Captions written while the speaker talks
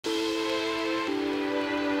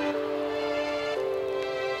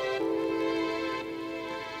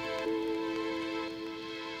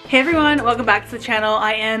Hey everyone, welcome back to the channel.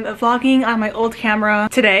 I am vlogging on my old camera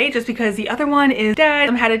today just because the other one is dead.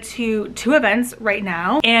 I'm headed to 2 events right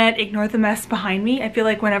now, and ignore the mess behind me. I feel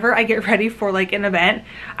like whenever I get ready for like an event,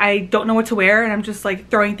 I don't know what to wear and I'm just like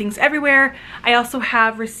throwing things everywhere. I also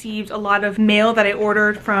have received a lot of mail that I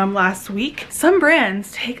ordered from last week. Some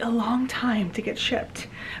brands take a long time to get shipped,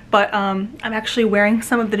 but I'm actually wearing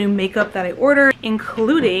some of the new makeup that I ordered,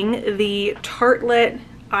 including the Tartelette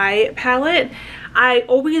eye palette. I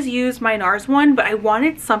always use my NARS one, but I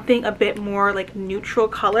wanted something a bit more like neutral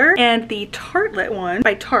color, and the Tartelette one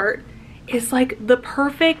by Tarte is like the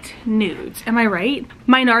perfect nudes. Am I right?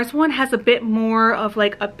 My NARS one has a bit more of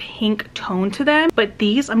like a pink tone to them, but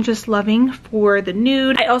these I'm just loving for the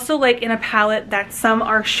nude. I also like in a palette that some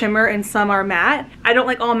are shimmer and some are matte. I don't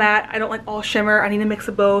like all matte, I don't like all shimmer. I need a mix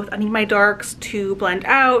of both. I need my darks to blend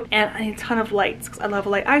out, and I need a ton of lights because I love a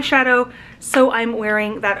light eyeshadow. So I'm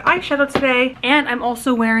wearing that eyeshadow today, and I'm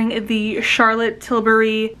also wearing the Charlotte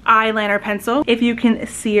Tilbury eyeliner pencil. If you can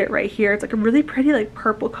see it right here, it's like a really pretty like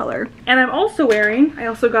purple color. And I'm also wearing, I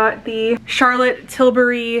also got the Charlotte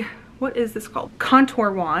Tilbury, what is this called?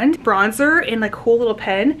 Contour wand bronzer in like cool little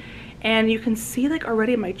pen. And you can see like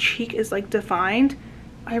already my cheek is like defined.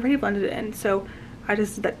 I already blended it in, so I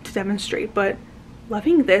just did that to demonstrate, but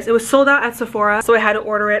loving this. It was sold out at Sephora, so I had to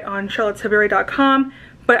order it on charlottetilbury.com.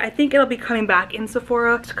 But I think it'll be coming back in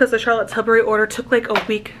Sephora because the Charlotte Tilbury order took like a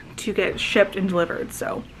week to get shipped and delivered.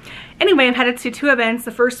 So anyway, I'm headed to 2 events.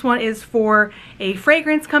 The first one is for a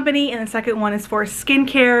fragrance company and the second one is for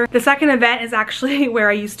skincare. The second event is actually where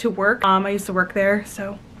I used to work. I used to work there,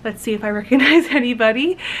 so let's see if I recognize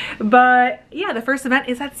anybody. But yeah, the first event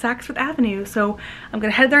is at Saks Fifth Avenue. So I'm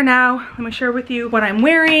gonna head there now. Let me share with you what I'm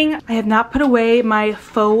wearing. I have not put away my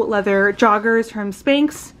faux leather joggers from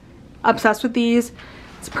Spanx. Obsessed with these.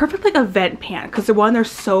 It's perfect like event pant because they're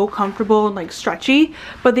so comfortable and like stretchy,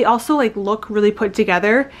 but they also like look really put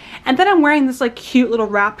together. And then I'm wearing this like cute little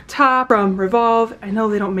wrap top from Revolve. I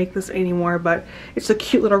know they don't make this anymore, but it's a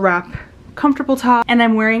cute little wrap comfortable top. And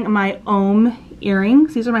I'm wearing my Ohm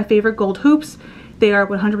earrings. These are my favorite gold hoops. They are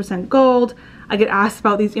 100% gold. I get asked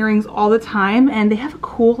about these earrings all the time, and they have a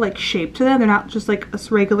cool like shape to them. They're not just like a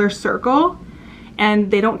regular circle,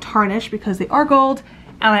 and they don't tarnish because they are gold.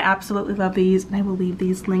 And I absolutely love these, and I will leave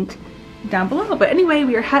these linked down below. But anyway,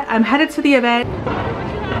 I'm headed to the event.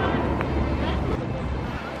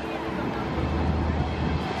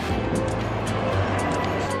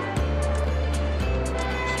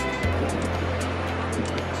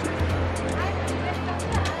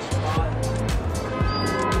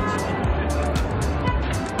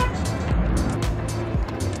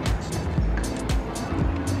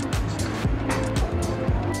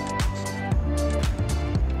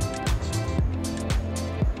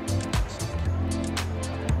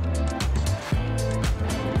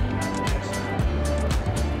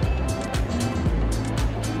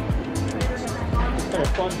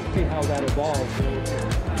 Fun to see how that evolves.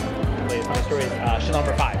 My story is Chanel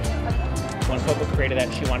number 5. When Coco created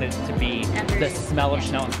that, she wanted it to be the smell of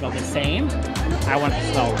Chanel and smell the same. I want it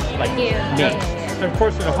to smell like me. And of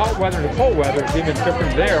course, in the hot weather and the cold weather, it's even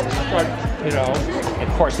different there. When you start, you know, Of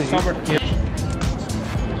course, summer. You know.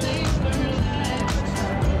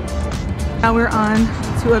 Now we're on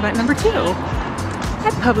to event number 2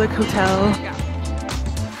 at Public Hotel.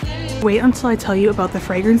 Wait until I tell you about the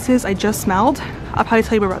fragrances I just smelled. I'll probably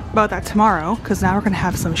tell you about that tomorrow, because now we're gonna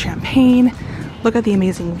have some champagne. Look at the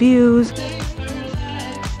amazing views.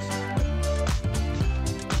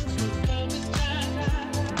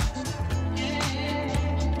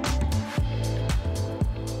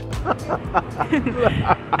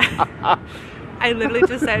 I literally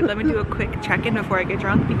just said, let me do a quick check-in before I get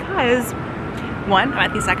drunk, because 1, I'm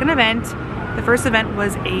at the second event. The first event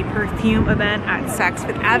was a perfume event at Saks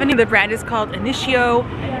Fifth Avenue. The brand is called Initio,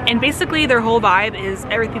 and basically their whole vibe is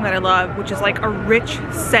everything that I love, which is like a rich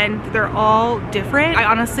scent. They're all different. I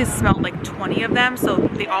honestly smelled like 20 of them, so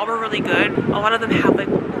they all were really good. A lot of them have like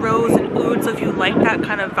rose and oud, so if you like that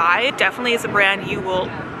kind of vibe, definitely is a brand you will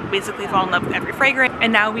basically fall in love with every fragrance.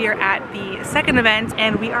 And now we are at the second event,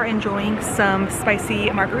 and we are enjoying some spicy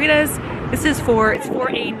margaritas. This is for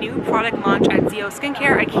a new product launch at Zio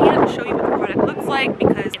Skincare. I can't show you what the product looks like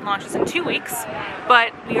because it launches in 2 weeks,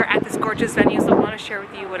 but we are at this gorgeous venue, so I want to share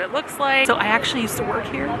with you what it looks like. So I actually used to work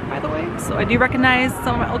here, by the way, so I do recognize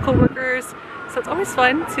some of my old co-workers, so it's always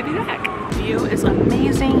fun to be back. The view is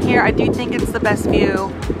amazing here. I do think it's the best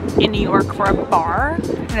view in New York for a bar,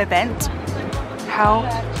 an event. How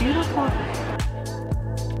beautiful.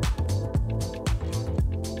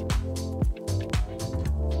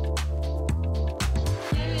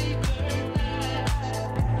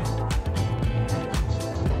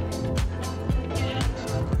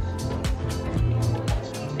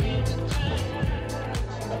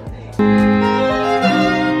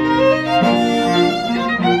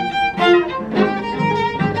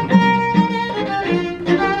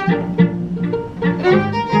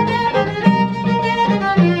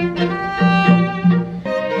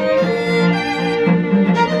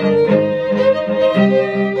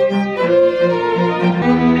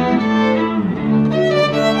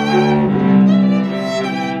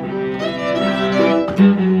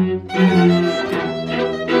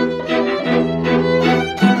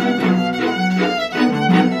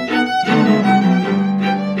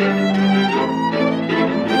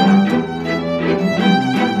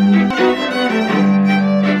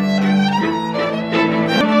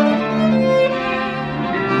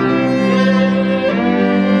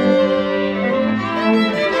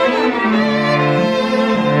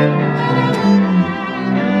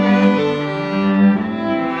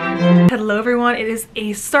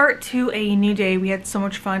 a start to a new day. We had so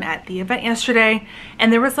much fun at the event yesterday,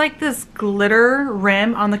 and there was like this glitter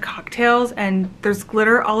rim on the cocktails, and there's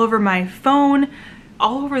glitter all over my phone,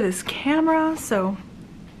 all over this camera, so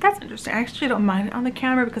that's interesting. I actually don't mind it on the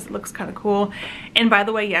camera because it looks kind of cool. And by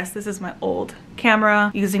the way, yes, this is my old camera,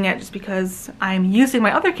 using it just because I'm using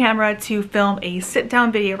my other camera to film a sit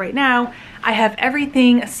down video right now. I have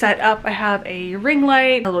everything set up. I have a ring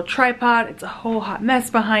light, a little tripod. It's a whole hot mess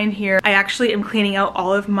behind here. I actually am cleaning out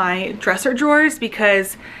all of my dresser drawers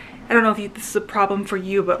because I don't know if this is a problem for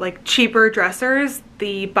you, but like cheaper dressers,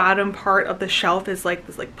 the bottom part of the shelf is like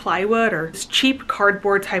this like plywood or this cheap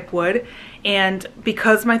cardboard type wood. And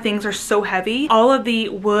because my things are so heavy, all of the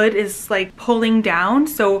wood is like pulling down.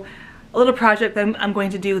 So a little project that I'm going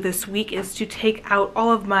to do this week is to take out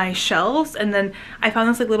all of my shelves, and then I found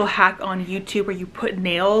this like little hack on YouTube where you put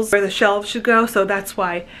nails where the shelves should go, so that's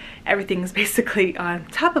why everything is basically on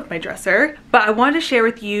top of my dresser. But I wanted to share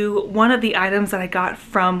with you one of the items that I got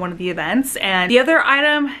from one of the events, and the other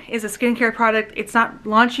item is a skincare product. It's not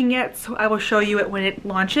launching yet, so I will show you it when it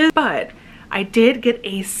launches, but I did get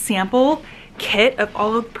a sample kit of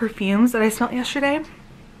all of the perfumes that I smelled yesterday.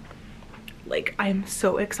 Like, I'm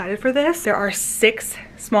so excited for this. There are 6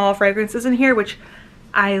 small fragrances in here, which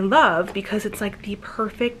I love because it's like the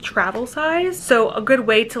perfect travel size. So a good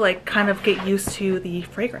way to like kind of get used to the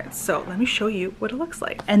fragrance. So let me show you what it looks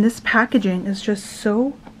like. And this packaging is just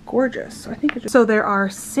so gorgeous. So I think it's just... So there are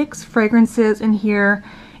 6 fragrances in here,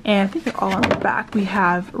 and I think they're all on the back. We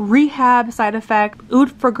have Rehab, Side Effect,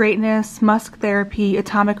 Oud for Greatness, Musk Therapy,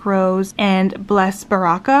 Atomic Rose, and Bless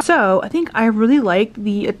Baraka. So I think I really like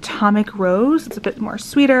the Atomic Rose. It's a bit more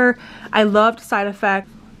sweeter. I loved Side Effect.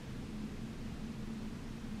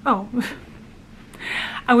 Oh,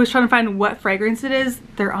 I was trying to find what fragrance it is.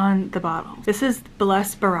 They're on the bottle. This is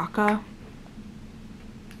Bless Baraka.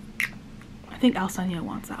 I think Alsania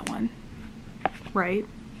wants that one, right?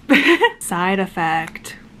 Side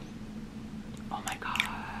Effect. Oh my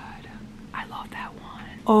god, I love that one.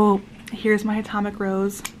 Oh, here's my Atomic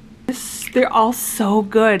Rose. They're all so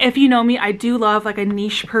good. If you know me, I do love like a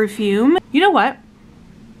niche perfume. You know what?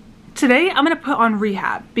 Today I'm gonna put on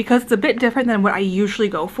Rehab because it's a bit different than what I usually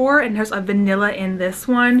go for, and there's a vanilla in this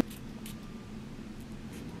one.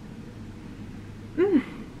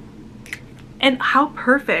 And how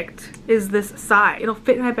perfect is this size? It'll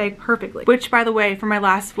fit in my bag perfectly. Which, by the way, for my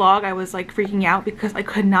last vlog, I was like freaking out because I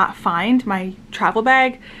could not find my travel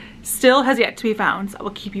bag. Still has yet to be found, so I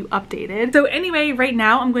will keep you updated. So anyway, right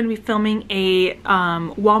now I'm going to be filming a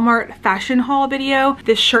Walmart fashion haul video.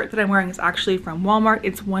 This shirt that I'm wearing is actually from Walmart.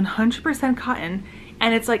 It's 100% cotton,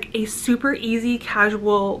 and it's like a super easy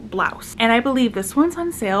casual blouse. And I believe this one's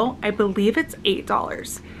on sale. I believe it's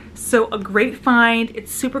 $8. So a great find.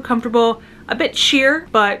 It's super comfortable, a bit sheer,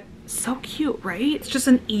 but so cute, right? It's just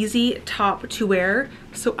an easy top to wear,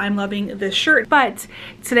 so I'm loving this shirt. But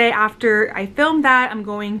today, after I filmed that, I'm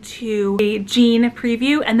going to a jean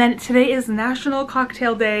preview, and then today is National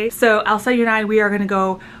Cocktail Day. So Elsa and I, we are gonna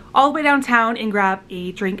go all the way downtown and grab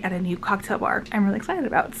a drink at a new cocktail bar I'm really excited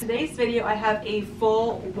about. Today's video, I have a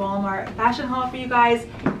full Walmart fashion haul for you guys.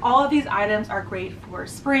 All of these items are great for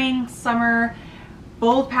spring, summer,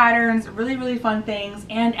 bold patterns, really fun things,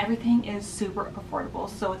 and everything is super affordable.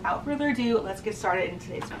 So without further ado, let's get started in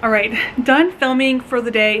today's video. All right, done filming for the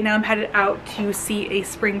day. Now I'm headed out to see a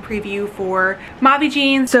spring preview for Mavi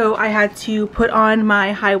jeans. So I had to put on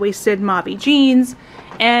my high-waisted Mavi jeans,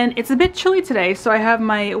 and it's a bit chilly today, so I have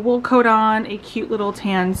my wool coat on, a cute little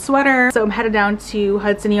tan sweater. So I'm headed down to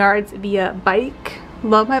Hudson Yards via bike.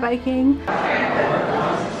 Love my biking.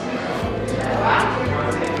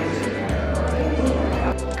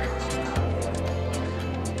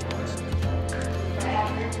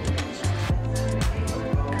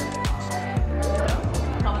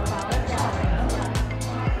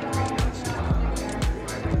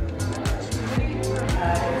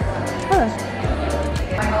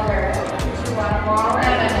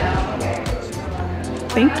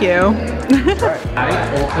 Thank you.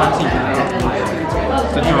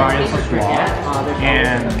 The Terrarium for Swap.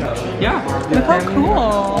 And yeah. Look how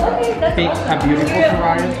cool. Pick a beautiful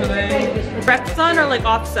terrarium today. Direct sun or like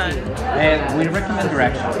off sun? And we recommend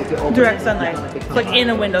direct sun. Direct sunlight. It's like in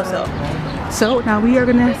a windowsill. So now we are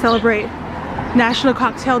gonna celebrate National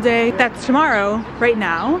Cocktail Day. That's tomorrow, right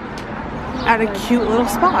now, at a cute little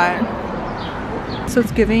spot. So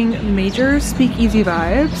it's giving major speakeasy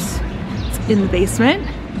vibes. It's in the basement.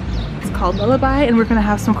 It's called Lullaby, and we're gonna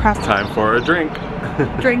have some craft time for a drink.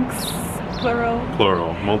 Drinks, plural.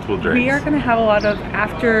 Plural, multiple drinks. We are gonna have a lot of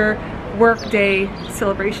after work day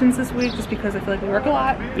celebrations this week just because I feel like we work a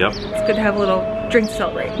lot. Yep. It's good to have a little drink to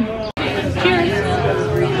celebrate. Cheers.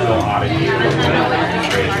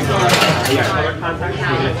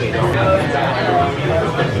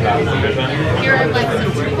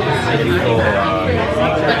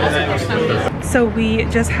 So we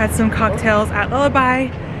just had some cocktails at Lullaby.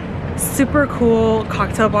 Super cool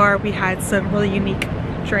cocktail bar. We had some really unique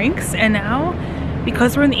drinks, and now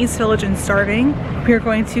because we're in the East Village and starving, we are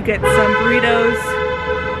going to get some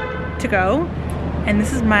burritos to go. And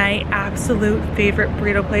this is my absolute favorite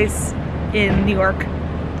burrito place in New York.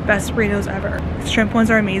 Best burritos ever. The shrimp ones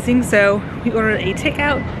are amazing, so we ordered a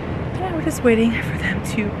takeout. Yeah, we're just waiting for them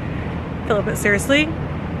to fill up. But seriously,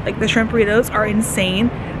 like, the shrimp burritos are insane.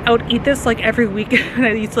 I would eat this like every week when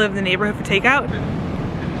I used to live in the neighborhood for takeout.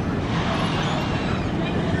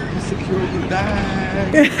 Secure the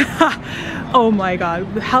bag. Oh my god,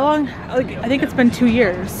 how long? Like, I think it's been 2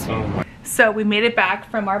 years. Oh my. So we made it back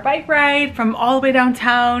from our bike ride from all the way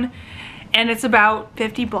downtown, and it's about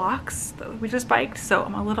 50 blocks that we just biked, so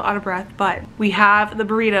I'm a little out of breath, but we have the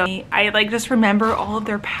burrito. I like just remember all of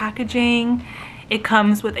their packaging. It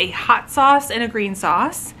comes with a hot sauce and a green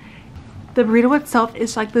sauce. The burrito itself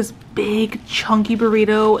is like this big chunky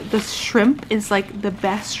burrito. The shrimp is like the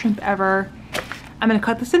best shrimp ever. I'm gonna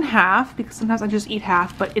cut this in half because sometimes I just eat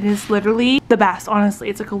half, but it is literally the best, honestly.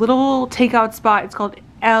 It's like a little takeout spot. It's called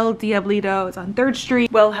El Diablito. It's on 3rd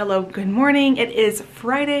Street. Well, hello, good morning. It is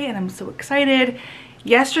Friday and I'm so excited.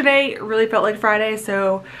 Yesterday really felt like Friday,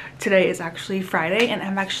 so today is actually Friday, and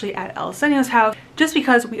I'm actually at El Senio's house just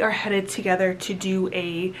because we are headed together to do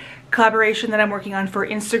a collaboration that I'm working on for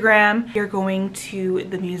Instagram. We're going to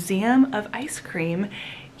the Museum of Ice Cream.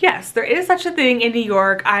 Yes, there is such a thing in New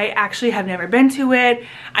York. I actually have never been to it.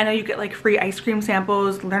 I know you get like free ice cream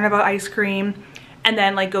samples, learn about ice cream, and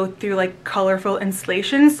then like go through like colorful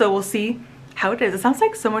installations. So we'll see how it is. It sounds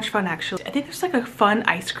like so much fun, actually. I think there's like a fun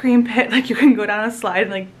ice cream pit, like you can go down a slide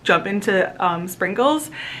and like jump into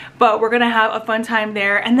sprinkles, but we're gonna have a fun time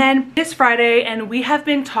there. And then it's Friday and we have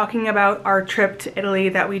been talking about our trip to Italy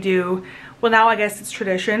that we do. Well, now I guess it's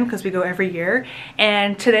tradition because we go every year.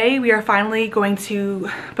 And today we are finally going to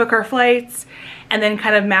book our flights and then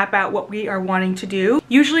kind of map out what we are wanting to do.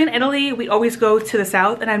 Usually in Italy, we always go to the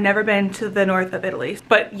south, and I've never been to the north of Italy.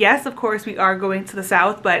 But yes, of course, we are going to the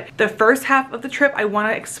south, but the first half of the trip, I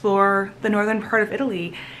want to explore the northern part of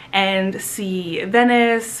Italy and see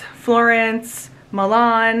Venice, Florence,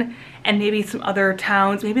 Milan, and maybe some other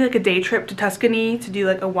towns, maybe like a day trip to Tuscany to do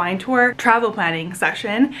like a wine tour, travel planning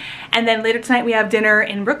session. And then later tonight we have dinner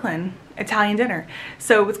in Brooklyn, Italian dinner.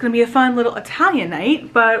 So it's gonna be a fun little Italian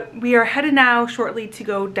night, but we are headed now shortly to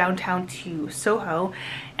go downtown to Soho.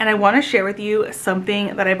 And I wanna share with you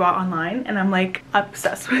something that I bought online, and I'm like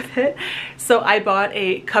obsessed with it. So I bought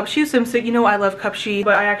a cup shoe swimsuit. You know I love cup shoe,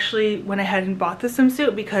 but I actually went ahead and bought the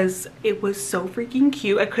swimsuit because it was so freaking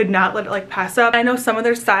cute. I could not let it like pass up. I know some of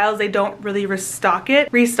their styles, they don't really restock it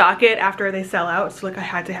after they sell out. So like I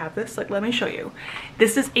had to have this. Like, let me show you.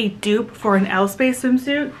 This is a dupe for an L Space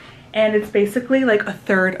swimsuit, and it's basically like a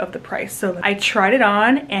third of the price. So I tried it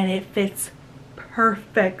on and it fits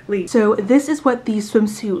perfectly. So this is what the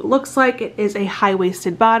swimsuit looks like. It is a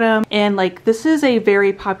high-waisted bottom, and like this is a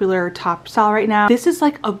very popular top style right now. This is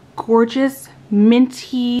like a gorgeous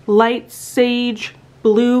minty light sage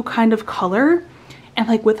blue kind of color, and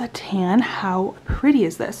like with a tan. How pretty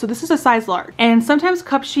is this? So this is a size large, and sometimes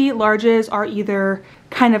cup sheet larges are either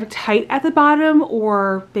kind of tight at the bottom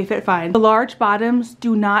or they fit fine. The large bottoms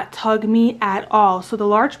do not tug me at all, so the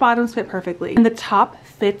large bottoms fit perfectly, and the top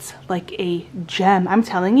fits like a gem. I'm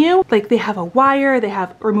telling you, like they have a wire, they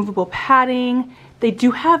have removable padding, they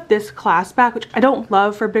do have this clasp back, which I don't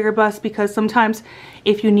love for bigger busts because sometimes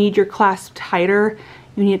if you need your clasp tighter,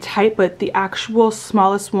 you need it tight, but the actual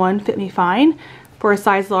smallest one fit me fine for a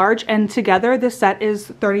size large, and together this set is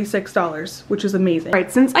 $36, which is amazing. All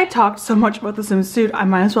right, since I talked so much about the swimsuit, I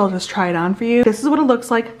might as well just try it on for you. This is what it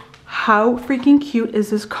looks like. How freaking cute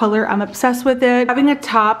is this color? I'm obsessed with it. Having a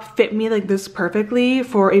top fit me like this perfectly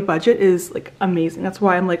for a budget is like amazing. That's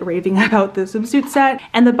why I'm like raving about this swimsuit set.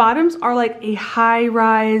 And the bottoms are like a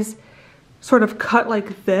high-rise sort of cut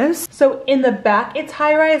like this. So in the back it's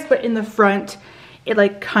high-rise, but in the front it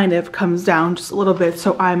like kind of comes down just a little bit.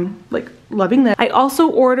 So I'm like loving this. I also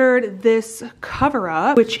ordered this cover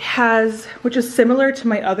up, which is similar to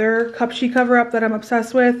my other cup sheet cover up that I'm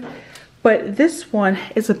obsessed with. But this one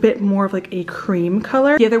is a bit more of like a cream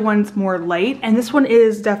color. The other one's more light, and this one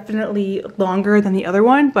is definitely longer than the other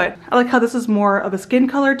one, but I like how this is more of a skin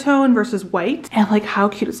color tone versus white. And like, how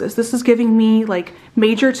cute is this? This is giving me like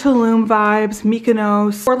major Tulum vibes,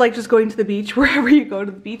 Mykonos, or like just going to the beach, wherever you go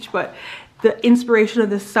to the beach. But the inspiration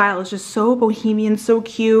of this style is just so bohemian, so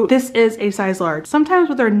cute. This is a size large. Sometimes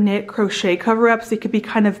with our knit crochet cover-ups, they could be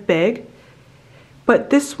kind of big, But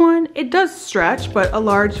this one, it does stretch, but a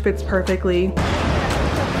large fits perfectly.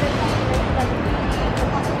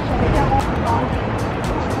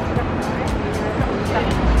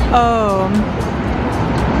 Oh.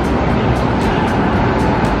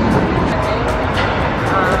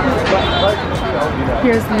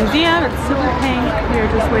 Here's the museum. It's super pink. We are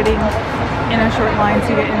just waiting in a short line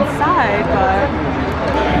to get inside, but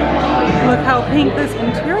look how pink this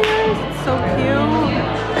interior is. It's so cute.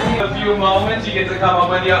 In a few moments, you get to come up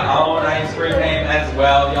with your own ice cream name as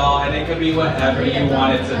well, y'all, and it could be whatever you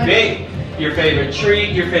want it to be. Your favorite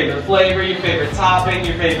treat, your favorite flavor, your favorite topping,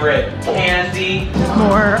 your favorite candy.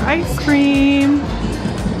 More ice cream.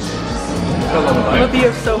 The view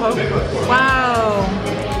of Soho. Wow.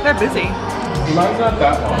 They're busy. Mine's not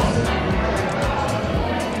that long.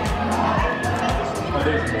 Oh,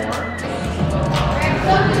 there's more.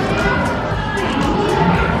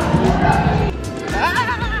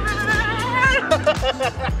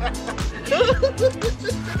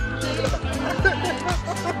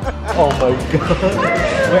 Oh my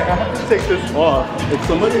god. Wait, I have to take this off. It's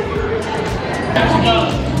somebody. So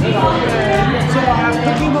I have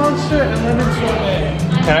Cookie Monster and lemon sorbet.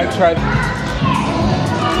 Can I try?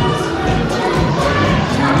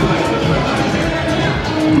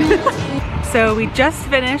 So we just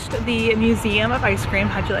finished the Museum of Ice Cream.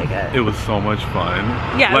 How'd you like it? It was so much fun.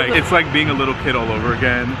 Yeah. Like it's like being a little kid all over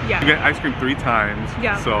again. Yeah. You get ice cream 3 times.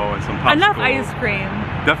 Yeah. So and some popsicles. Enough ice cream.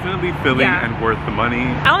 Definitely filling and worth the money.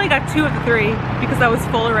 I only got 2 of the 3 because I was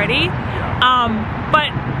full already.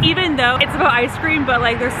 But even though it's about ice cream, but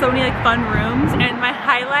like there's so many like fun rooms, and my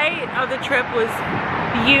highlight of the trip was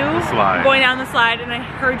you going down the slide, and I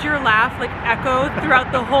heard your laugh like echo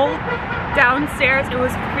throughout the whole downstairs. It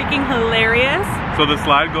was freaking hilarious. So the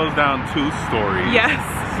slide goes down 2 stories. Yes.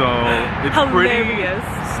 So it's hilarious.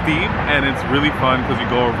 Pretty steep, and it's really fun because you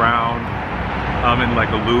go around in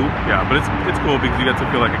like a loop. Yeah, but it's cool because you get to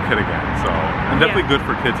feel like a kid again. So and definitely good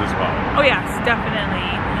for kids as well. Oh yes, definitely.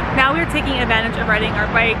 Now we're taking advantage of riding our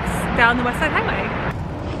bikes down the West Side Highway.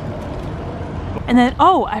 And then,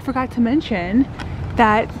 oh, I forgot to mention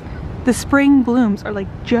that the spring blooms are like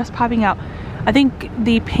just popping out. I think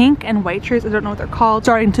the pink and white trees, I don't know what they're called,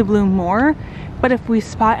 starting to bloom more. But if we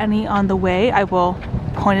spot any on the way, I will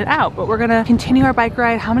point it out. But we're gonna continue our bike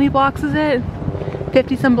ride. How many blocks is it?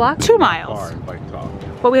 50 some blocks? 2 miles.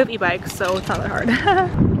 But we have e-bikes, so it's not that hard.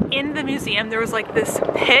 In the museum, there was like this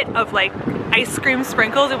pit of like ice cream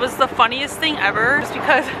sprinkles. It was the funniest thing ever, just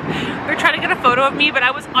because they were trying to get a photo of me, but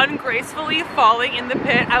I was ungracefully falling in the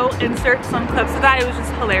pit. I will insert some clips of that. It was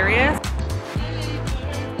just hilarious.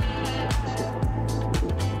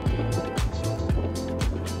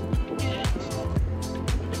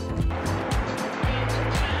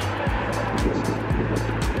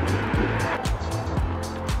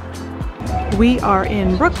 We are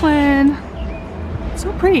in Brooklyn.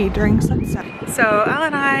 So pretty during sunset. So Al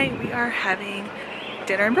and I, we are having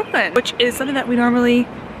dinner in Brooklyn, which is something that we normally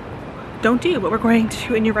don't do, but we're going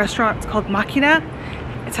to a new restaurant. It's called Macchina,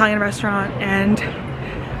 Italian restaurant, and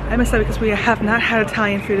I miss that because we have not had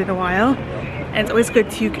Italian food in a while, and it's always good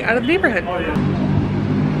to get out of the neighborhood.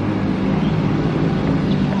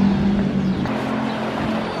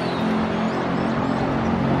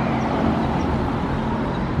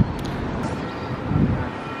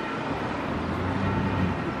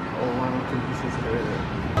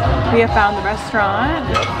 We have found the restaurant.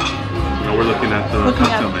 Now we're looking at the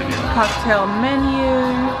cocktail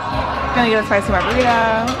menu. Gonna get a spicy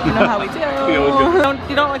margarita. You know how we do.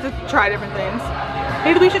 You don't like to try different things.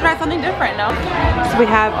 Maybe we should try something different, no? So we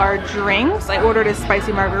have our drinks. I ordered a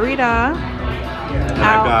spicy margarita. And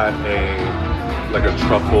I got like a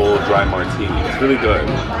truffle dry martini. It's really good.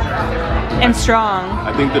 And strong.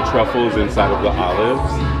 I think the truffle is inside of the olives.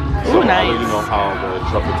 So Ooh, nice. I'll let you know how the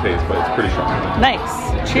truffle tastes, but it's pretty strong.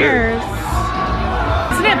 Nice. Cheers.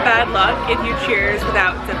 Isn't it bad luck if you cheers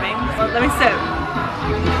without sipping? Well, let me sip.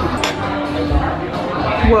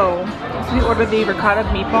 Whoa. So we ordered the ricotta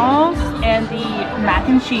meatballs and the mac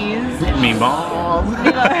and cheese. Meatballs.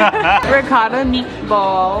 Ricotta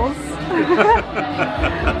meatballs.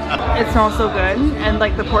 It smells so good, and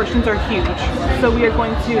like the portions are huge. So we are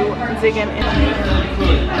going to dig in.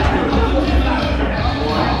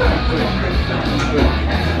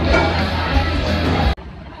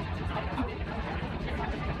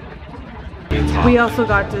 We also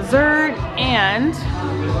got dessert, and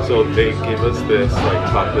so they give us this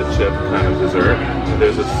like chocolate chip kind of dessert, and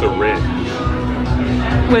there's a syringe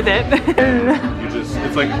with it.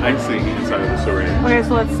 It's like icing inside of the syringe. Okay,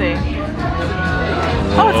 so let's see.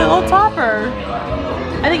 Oh, it's a little topper.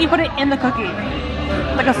 I think you put it in the cookie,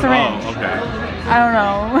 like a syringe. Oh, okay. I don't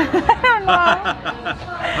know. I don't know.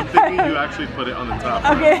 I'm thinking you actually put it on the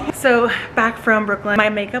top. Okay, so back from Brooklyn. My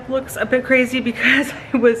makeup looks a bit crazy because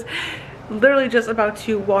I was literally just about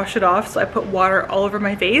to wash it off, so I put water all over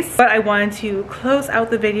my face. But I wanted to close out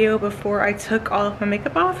the video before I took all of my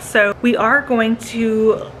makeup off. So we are going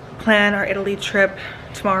to plan our Italy trip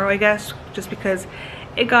tomorrow, I guess, just because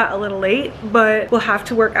it got a little late, but we'll have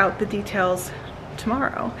to work out the details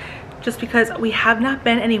tomorrow, just because we have not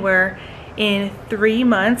been anywhere in 3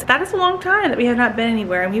 months. That is a long time that we have not been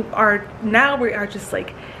anywhere, and we are just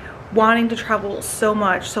like wanting to travel so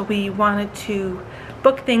much, so we wanted to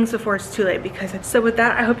book things before it's too late. Because so with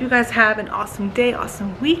that, I hope you guys have an awesome day,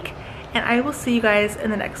 awesome week, and I will see you guys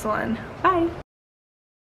in the next one. Bye.